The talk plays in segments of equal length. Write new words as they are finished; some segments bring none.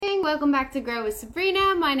Welcome back to Grow with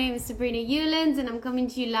Sabrina. My name is Sabrina Ewlands and I'm coming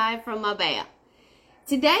to you live from Marbella.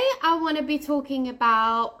 Today I want to be talking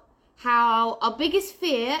about how our biggest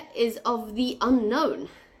fear is of the unknown.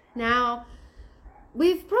 Now,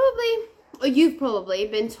 you've probably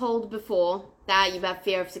been told before that you have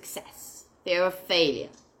fear of success, fear of failure,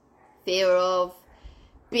 fear of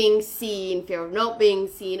being seen, fear of not being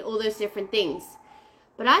seen, all those different things.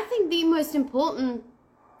 But I think the most important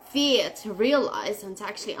fear to realize and to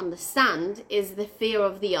actually understand is the fear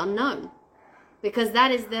of the unknown, because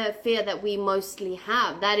that is the fear that we mostly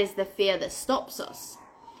have. That is the fear that stops us,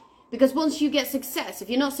 because once you get success, if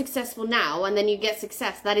you're not successful now and then you get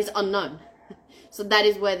success, that is unknown. So that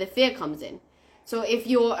is where the fear comes in. So if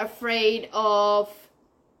you're afraid of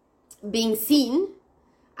being seen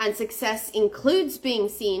and success includes being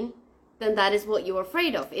seen, then that is what you're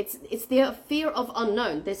afraid of. It's the fear of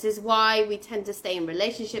unknown. This is why we tend to stay in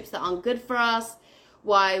relationships that aren't good for us,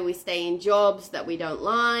 why we stay in jobs that we don't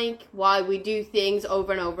like, why we do things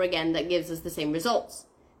over and over again that gives us the same results.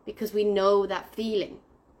 Because we know that feeling.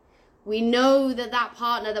 We know that that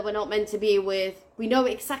partner that we're not meant to be with, we know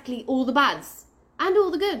exactly all the bads and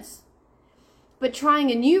all the goods. But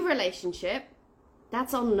trying a new relationship,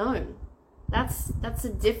 that's unknown. That's a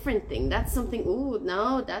different thing. That's something, ooh,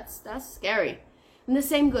 no, that's scary. And the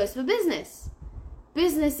same goes for business.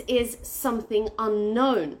 Business is something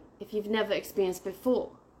unknown if you've never experienced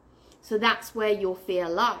before. So that's where your fear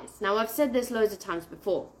lies. Now, I've said this loads of times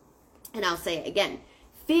before, and I'll say it again.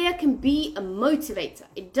 Fear can be a motivator.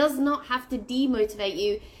 It does not have to demotivate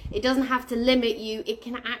you. It doesn't have to limit you. It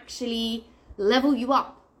can actually level you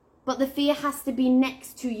up. But the fear has to be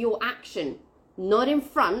next to your action. Not in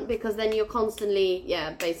front, because then you're constantly,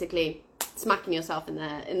 basically smacking yourself in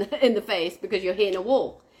the face because you're hitting a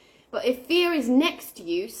wall. But if fear is next to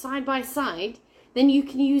you, side by side, then you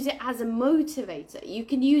can use it as a motivator. You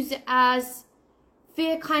can use it as,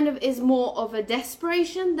 fear kind of is more of a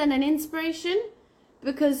desperation than an inspiration,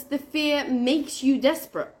 because the fear makes you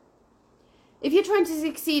desperate. If you're trying to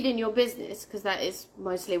succeed in your business, because that is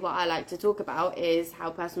mostly what I like to talk about, is how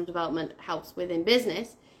personal development helps within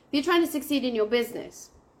business. If you're trying to succeed in your business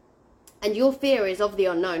and your fear is of the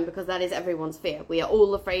unknown, because that is everyone's fear. We are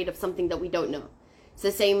all afraid of something that we don't know. It's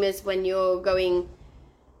the same as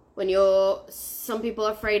some people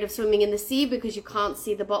are afraid of swimming in the sea because you can't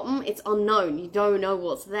see the bottom. It's unknown. You don't know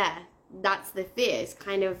what's there. That's the fear. It's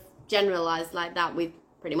kind of generalized like that with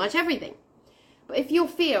pretty much everything. But if your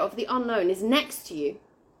fear of the unknown is next to you,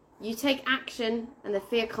 you take action and the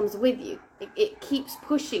fear comes with you. It keeps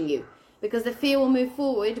pushing you. Because the fear will move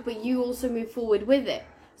forward, but you also move forward with it.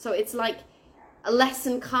 So it's like a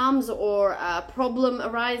lesson comes or a problem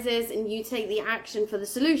arises and you take the action for the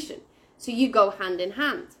solution. So you go hand in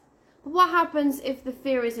hand. But what happens if the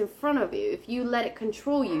fear is in front of you? If you let it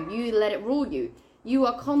control you, you let it rule you, you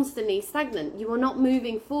are constantly stagnant. You are not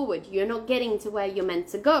moving forward. You're not getting to where you're meant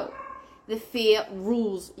to go. The fear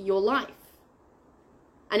rules your life.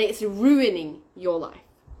 And it's ruining your life.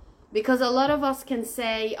 Because a lot of us can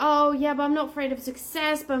say, oh yeah, but I'm not afraid of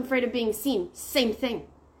success, but I'm afraid of being seen. Same thing.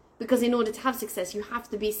 Because in order to have success, you have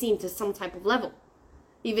to be seen to some type of level.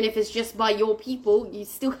 Even if it's just by your people, you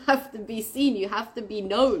still have to be seen. You have to be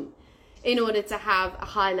known in order to have a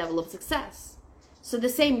high level of success. So the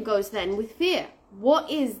same goes then with fear. What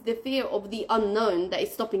is the fear of the unknown that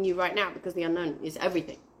is stopping you right now? Because the unknown is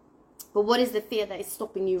everything. But what is the fear that is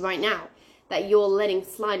stopping you right now that you're letting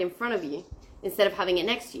slide in front of you instead of having it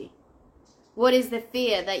next to you? What is the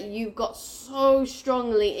fear that you've got so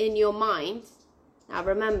strongly in your mind? Now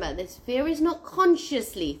remember, this fear is not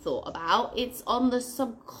consciously thought about. It's on the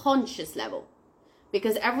subconscious level.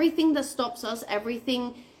 Because everything that stops us,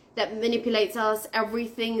 everything that manipulates us,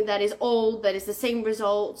 everything that is old, that is the same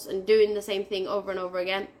results and doing the same thing over and over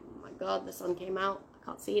again. Oh my God, the sun came out. I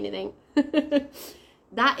can't see anything.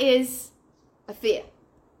 That is a fear.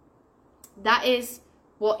 That is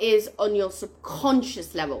what is on your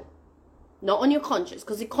subconscious level. Not on your conscious,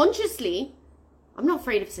 because consciously, I'm not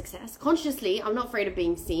afraid of success. Consciously, I'm not afraid of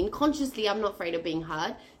being seen. Consciously, I'm not afraid of being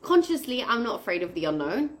heard. Consciously, I'm not afraid of the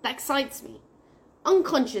unknown. That excites me.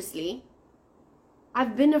 Unconsciously,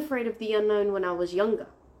 I've been afraid of the unknown when I was younger.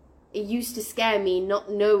 It used to scare me not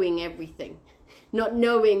knowing everything. Not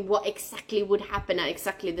knowing what exactly would happen at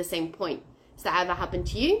exactly the same point. Has that ever happened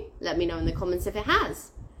to you? Let me know in the comments if it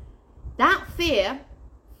has. That fear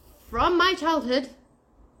from my childhood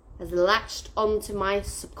has latched onto my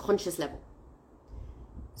subconscious level.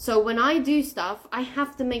 So when I do stuff, I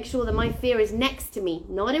have to make sure that my fear is next to me,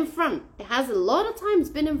 not in front. It has a lot of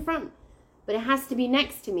times been in front, but it has to be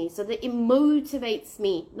next to me so that it motivates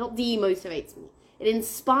me, not demotivates me. It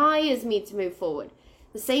inspires me to move forward.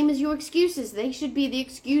 The same as your excuses. They should be the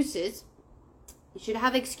excuses. You should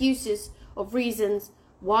have excuses of reasons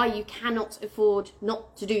why you cannot afford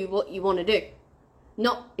not to do what you want to do.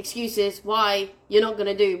 Not excuses why you're not going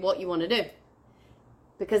to do what you want to do.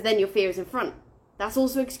 Because then your fear is in front. That's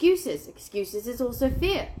also excuses. Excuses is also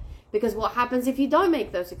fear. Because what happens if you don't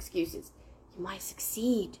make those excuses? You might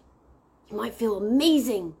succeed. You might feel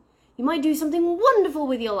amazing. You might do something wonderful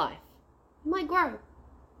with your life. You might grow.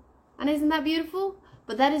 And isn't that beautiful?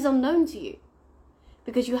 But that is unknown to you.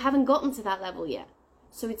 Because you haven't gotten to that level yet.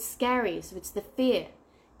 So it's scary. So it's the fear.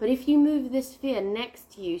 But if you move this fear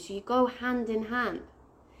next to you, so you go hand in hand,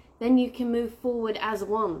 then you can move forward as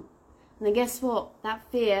one. And then guess what? That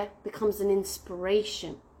fear becomes an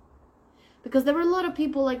inspiration. Because there are a lot of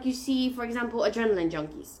people, like you see, for example, adrenaline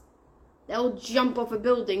junkies. They'll jump off a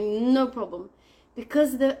building, no problem.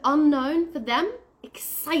 Because the unknown for them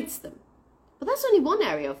excites them. But that's only one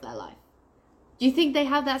area of their life. Do you think they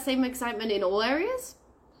have that same excitement in all areas?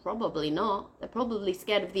 Probably not. They're probably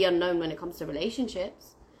scared of the unknown when it comes to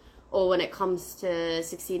relationships. Or when it comes to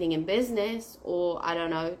succeeding in business. Or, I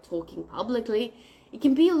don't know, talking publicly. It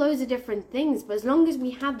can be loads of different things. But as long as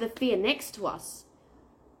we have the fear next to us,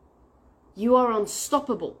 you are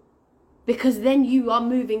unstoppable. Because then you are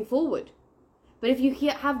moving forward. But if you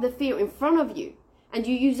have the fear in front of you and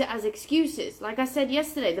you use it as excuses, like I said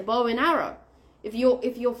yesterday, the bow and arrow. If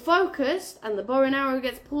you're focused and the bow and arrow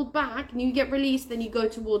gets pulled back and you get released, then you go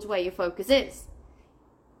towards where your focus is.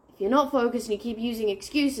 If you're not focused and you keep using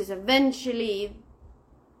excuses, eventually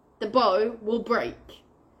the bow will break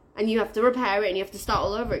and you have to repair it and you have to start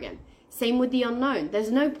all over again. Same with the unknown.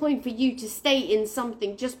 There's no point for you to stay in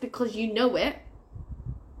something just because you know it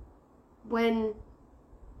when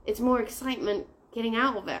it's more excitement getting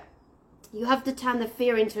out of it. You have to turn the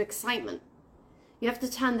fear into excitement. You have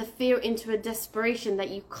to turn the fear into a desperation that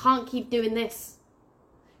you can't keep doing this.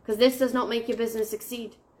 Because this does not make your business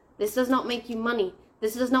succeed. This does not make you money.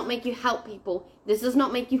 This does not make you help people. This does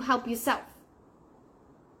not make you help yourself.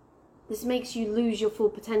 This makes you lose your full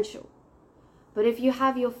potential. But if you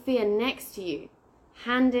have your fear next to you,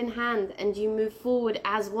 hand in hand, and you move forward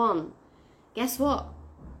as one, guess what?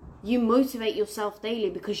 You motivate yourself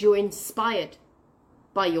daily because you're inspired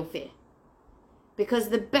by your fear. Because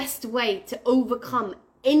the best way to overcome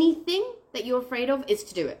anything that you're afraid of is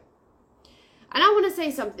to do it. And I want to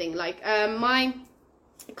say something, like my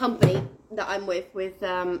company that I'm with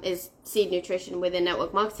is Seed Nutrition within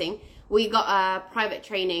Network Marketing. We got a private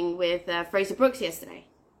training with Fraser Brooks yesterday.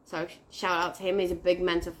 So shout out to him. He's a big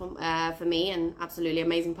mentor for me and absolutely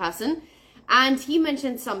amazing person. And he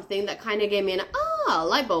mentioned something that kind of gave me an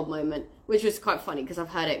light bulb moment, which was quite funny because I've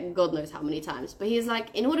heard it God knows how many times. But he's like,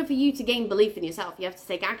 in order for you to gain belief in yourself, you have to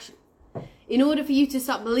take action. In order for you to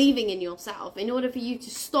start believing in yourself, in order for you to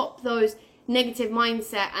stop those negative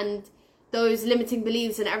mindset and those limiting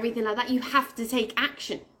beliefs and everything like that, you have to take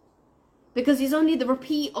action. Because it's only the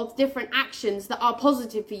repeat of different actions that are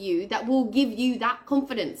positive for you that will give you that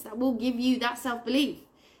confidence, that will give you that self-belief,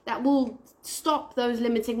 that will stop those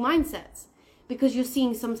limiting mindsets because you're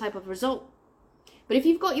seeing some type of result. But if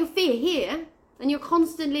you've got your fear here and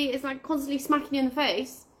it's like constantly smacking you in the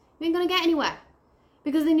face, you ain't going to get anywhere.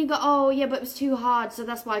 Because then you go, oh yeah, but it was too hard, so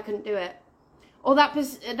that's why I couldn't do it. Or that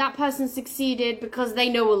person succeeded because they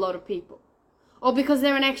know a lot of people. Or because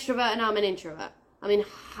they're an extrovert and I'm an introvert. I mean,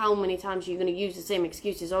 how many times are you going to use the same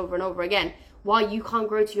excuses over and over again why you can't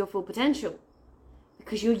grow to your full potential?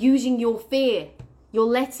 Because you're using your fear. You're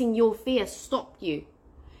letting your fear stop you.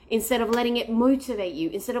 Instead of letting it motivate you,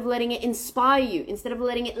 instead of letting it inspire you, instead of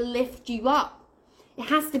letting it lift you up. It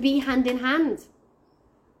has to be hand in hand.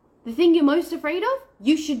 The thing you're most afraid of,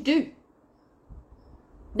 you should do.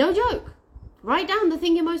 No joke. Write down the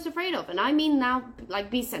thing you're most afraid of. And I mean now,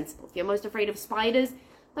 like, be sensible. If you're most afraid of spiders,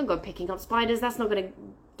 don't go picking up spiders. That's not going to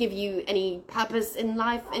give you any purpose in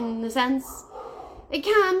life in a sense. It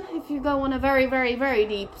can if you go on a very, very, very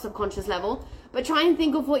deep subconscious level. But try and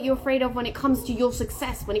think of what you're afraid of when it comes to your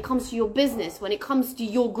success, when it comes to your business, when it comes to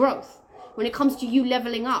your growth, when it comes to you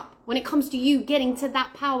leveling up, when it comes to you getting to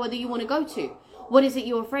that power that you want to go to. What is it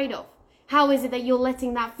you're afraid of? How is it that you're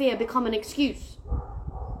letting that fear become an excuse?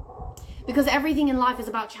 Because everything in life is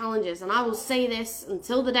about challenges, and I will say this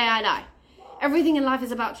until the day I die. Everything in life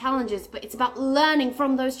is about challenges, but it's about learning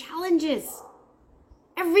from those challenges.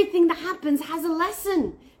 Everything that happens has a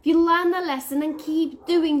lesson. If you learn the lesson and keep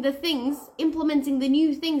doing the things, implementing the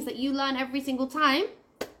new things that you learn every single time,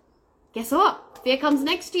 guess what? Fear comes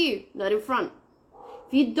next to you, not in front.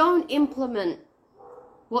 If you don't implement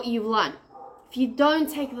what you've learned, if you don't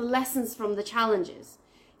take the lessons from the challenges,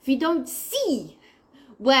 if you don't see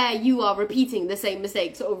where you are repeating the same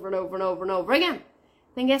mistakes over and over and over and over again,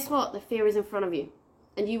 then guess what? The fear is in front of you.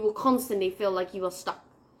 And you will constantly feel like you are stuck.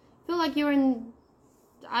 Feel like you're in,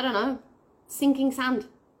 I don't know, sinking sand.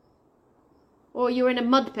 Or you're in a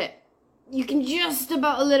mud pit. You can just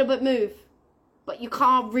about a little bit move, but you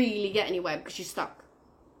can't really get anywhere because you're stuck.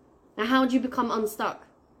 Now, how do you become unstuck?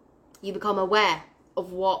 You become aware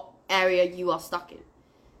of what area you are stuck in.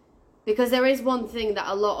 Because there is one thing that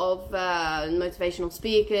a lot of motivational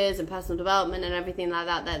speakers and personal development and everything like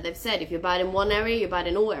that they've said. If you're bad in one area, you're bad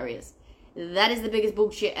in all areas. That is the biggest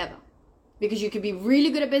bullshit ever. Because you can be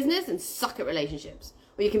really good at business and suck at relationships.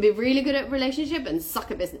 Or you can be really good at relationship and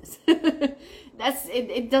suck at business.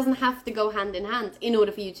 It doesn't have to go hand in hand. In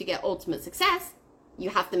order for you to get ultimate success, you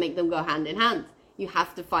have to make them go hand in hand. You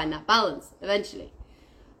have to find that balance eventually.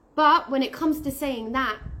 But when it comes to saying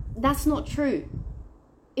that, that's not true.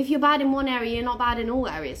 If you're bad in one area, you're not bad in all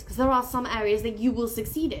areas. Because there are some areas that you will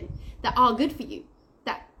succeed in, that are good for you,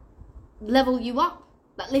 that level you up,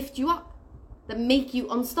 that lift you up, that make you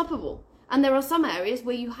unstoppable. And there are some areas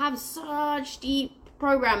where you have such deep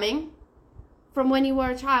programming from when you were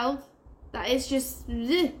a child that it's just,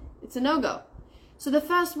 it's a no-go. So the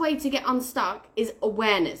first way to get unstuck is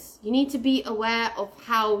awareness. You need to be aware of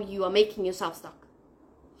how you are making yourself stuck.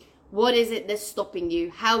 What is it that's stopping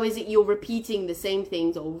you? How is it you're repeating the same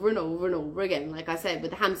things over and over and over again? Like I said,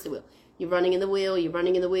 with the hamster wheel. You're running in the wheel, you're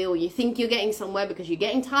running in the wheel. You think you're getting somewhere because you're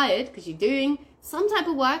getting tired, because you're doing some type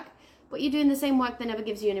of work, but you're doing the same work that never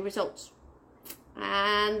gives you any results.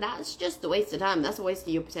 And that's just a waste of time. That's a waste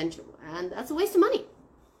of your potential. And that's a waste of money.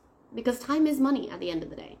 Because time is money at the end of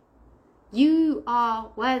the day. You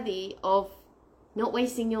are worthy of not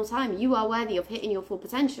wasting your time. You are worthy of hitting your full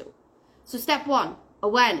potential. So step 1,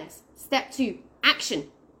 awareness. Step 2, action.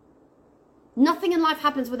 Nothing in life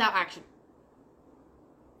happens without action.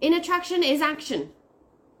 In attraction is action.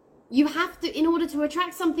 You have to, in order to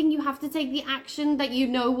attract something, you have to take the action that you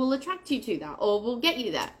know will attract you to that or will get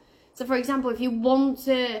you there. So for example, if you want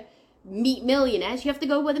to meet millionaires, you have to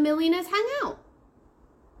go where the millionaires hang out.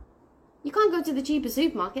 You can't go to the cheapest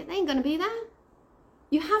supermarket. They ain't going to be there.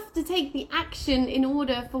 You have to take the action in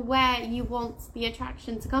order for where you want the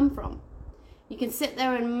attraction to come from. You can sit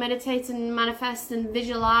there and meditate and manifest and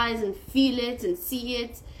visualize and feel it and see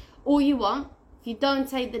it all you want. If you don't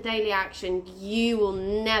take the daily action, you will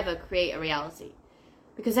never create a reality.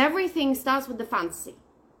 Because everything starts with the fantasy.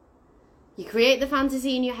 You create the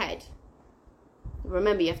fantasy in your head.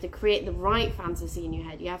 Remember, you have to create the right fantasy in your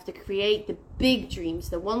head. You have to create the big dreams,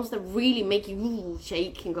 the ones that really make you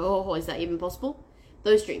shake and go, oh, is that even possible?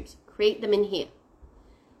 Those dreams, create them in here.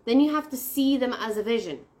 Then you have to see them as a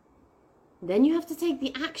vision. Then you have to take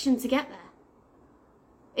the action to get there.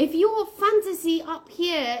 If your fantasy up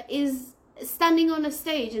here is standing on a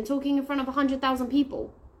stage and talking in front of 100,000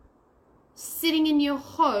 people, sitting in your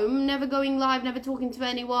home, never going live, never talking to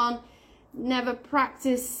anyone, never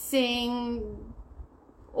practicing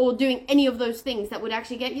or doing any of those things that would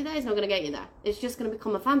actually get you there, it's not going to get you there. It's just going to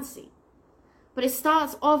become a fantasy. But it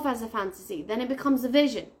starts off as a fantasy, then it becomes a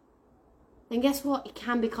vision. Then guess what? It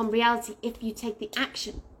can become reality if you take the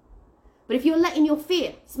action. But if you're letting your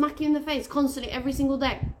fear smack you in the face constantly every single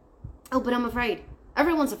day, oh, but I'm afraid.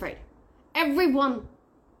 Everyone's afraid. Everyone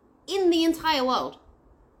in the entire world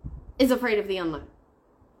is afraid of the unknown.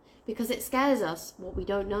 Because it scares us what we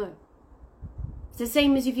don't know. It's the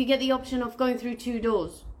same as if you get the option of going through 2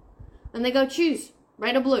 doors. And they go, choose,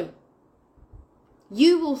 red or blue.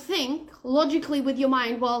 You will think, logically with your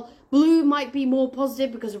mind, well, blue might be more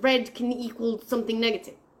positive because red can equal something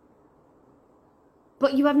negative.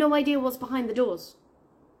 But you have no idea what's behind the doors.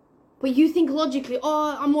 But you think logically,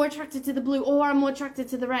 oh, I'm more attracted to the blue, or I'm more attracted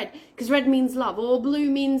to the red. Because red means love, or blue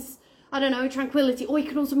means, I don't know, tranquility. Or it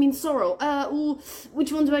could also mean sorrow.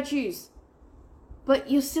 Which one do I choose? But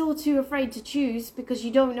you're still too afraid to choose because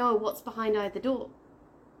you don't know what's behind either door.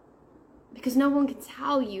 Because no one can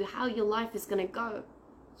tell you how your life is going to go.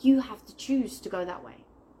 You have to choose to go that way.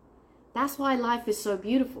 That's why life is so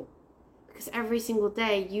beautiful. Because every single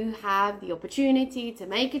day you have the opportunity to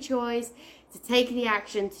make a choice, to take the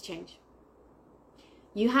action to change.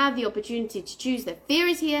 You have the opportunity to choose that fear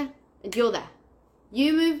is here and you're there.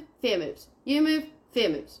 You move, fear moves. You move, fear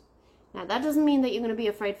moves. Now, that doesn't mean that you're going to be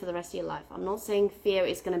afraid for the rest of your life. I'm not saying fear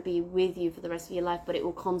is going to be with you for the rest of your life, but it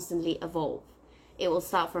will constantly evolve. It will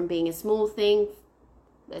start from being a small thing,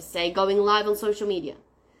 let's say going live on social media.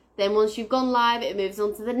 Then once you've gone live, it moves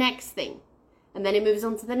on to the next thing. And then it moves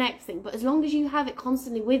on to the next thing. But as long as you have it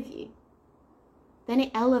constantly with you, then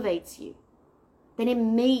it elevates you. Then it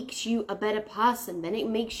makes you a better person. Then it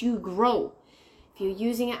makes you grow. If you're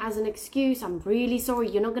using it as an excuse, I'm really sorry,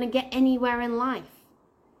 you're not going to get anywhere in life.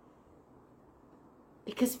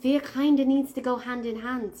 Because fear kind of needs to go hand in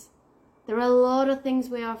hand. There are a lot of things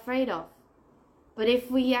we are afraid of. But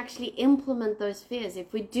if we actually implement those fears,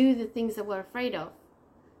 if we do the things that we're afraid of,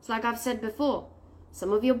 it's like I've said before,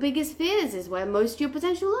 some of your biggest fears is where most of your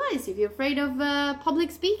potential lies. If you're afraid of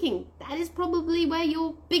public speaking, that is probably where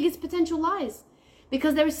your biggest potential lies.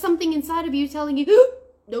 Because there is something inside of you telling you,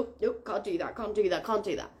 nope, nope, can't do that, can't do that, can't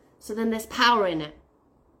do that. So then there's power in it.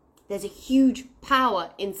 There's a huge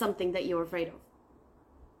power in something that you're afraid of.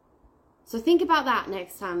 So think about that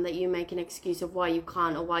next time that you make an excuse of why you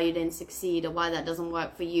can't, or why you didn't succeed, or why that doesn't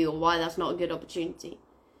work for you, or why that's not a good opportunity.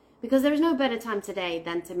 Because there is no better time today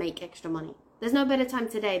than to make extra money. There's no better time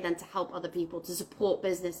today than to help other people, to support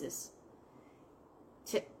businesses,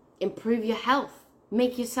 to improve your health,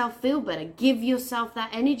 make yourself feel better, give yourself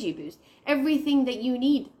that energy boost. Everything that you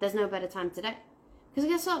need, there's no better time today. Because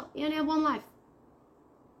guess what? You only have one life.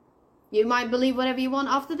 You might believe whatever you want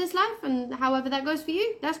after this life, and however that goes for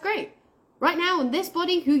you, that's great. Right now, in this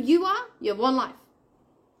body, who you are, you have one life.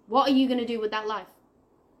 What are you going to do with that life?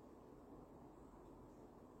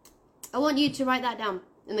 I want you to write that down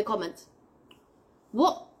in the comments.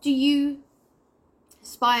 What do you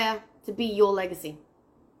aspire to be your legacy?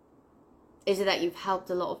 Is it that you've helped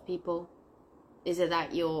a lot of people? Is it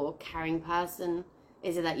that you're a caring person?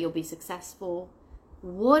 Is it that you'll be successful?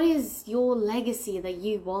 What is your legacy that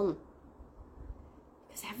you want?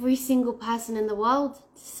 Because every single person in the world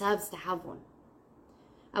deserves to have one.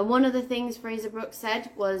 And one of the things Fraser Brooks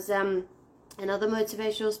said was, another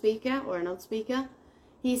motivational speaker or another speaker,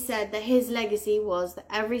 he said that his legacy was that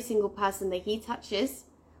every single person that he touches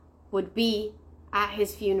would be at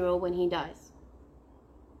his funeral when he dies.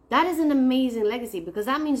 That is an amazing legacy, because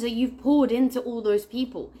that means that you've poured into all those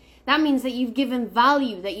people. That means that you've given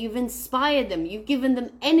value, that you've inspired them, you've given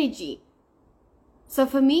them energy. So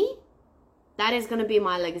for me, that is going to be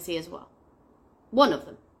my legacy as well. One of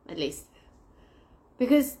them, at least.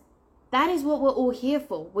 Because that is what we're all here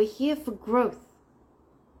for. We're here for growth.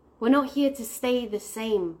 We're not here to stay the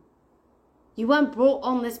same. You weren't brought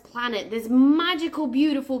on this planet, this magical,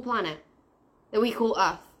 beautiful planet that we call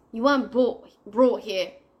Earth. You weren't brought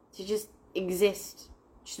here to just exist,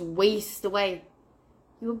 just waste away.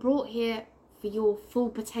 You were brought here for your full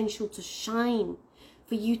potential to shine,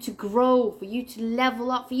 for you to grow, for you to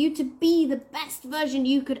level up, for you to be the best version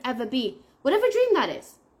you could ever be. Whatever dream that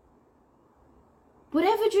is.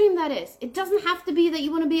 Whatever dream that is. It doesn't have to be that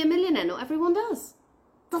you want to be a millionaire. Not everyone does.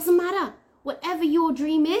 Doesn't matter. Whatever your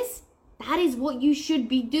dream is, that is what you should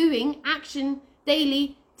be doing action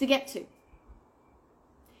daily to get to.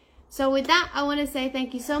 So with that, I want to say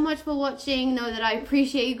thank you so much for watching. Know that I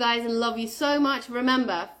appreciate you guys and love you so much.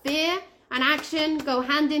 Remember, fear and action go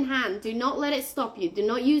hand in hand. Do not let it stop you. Do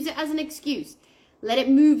not use it as an excuse. Let it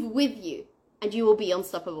move with you and you will be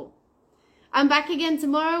unstoppable. I'm back again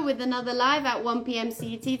tomorrow with another live at 1 p.m.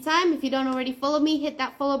 CET time. If you don't already follow me, hit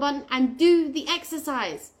that follow button and do the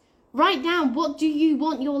exercise. Write down, what do you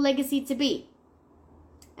want your legacy to be?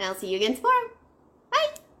 And I'll see you again tomorrow.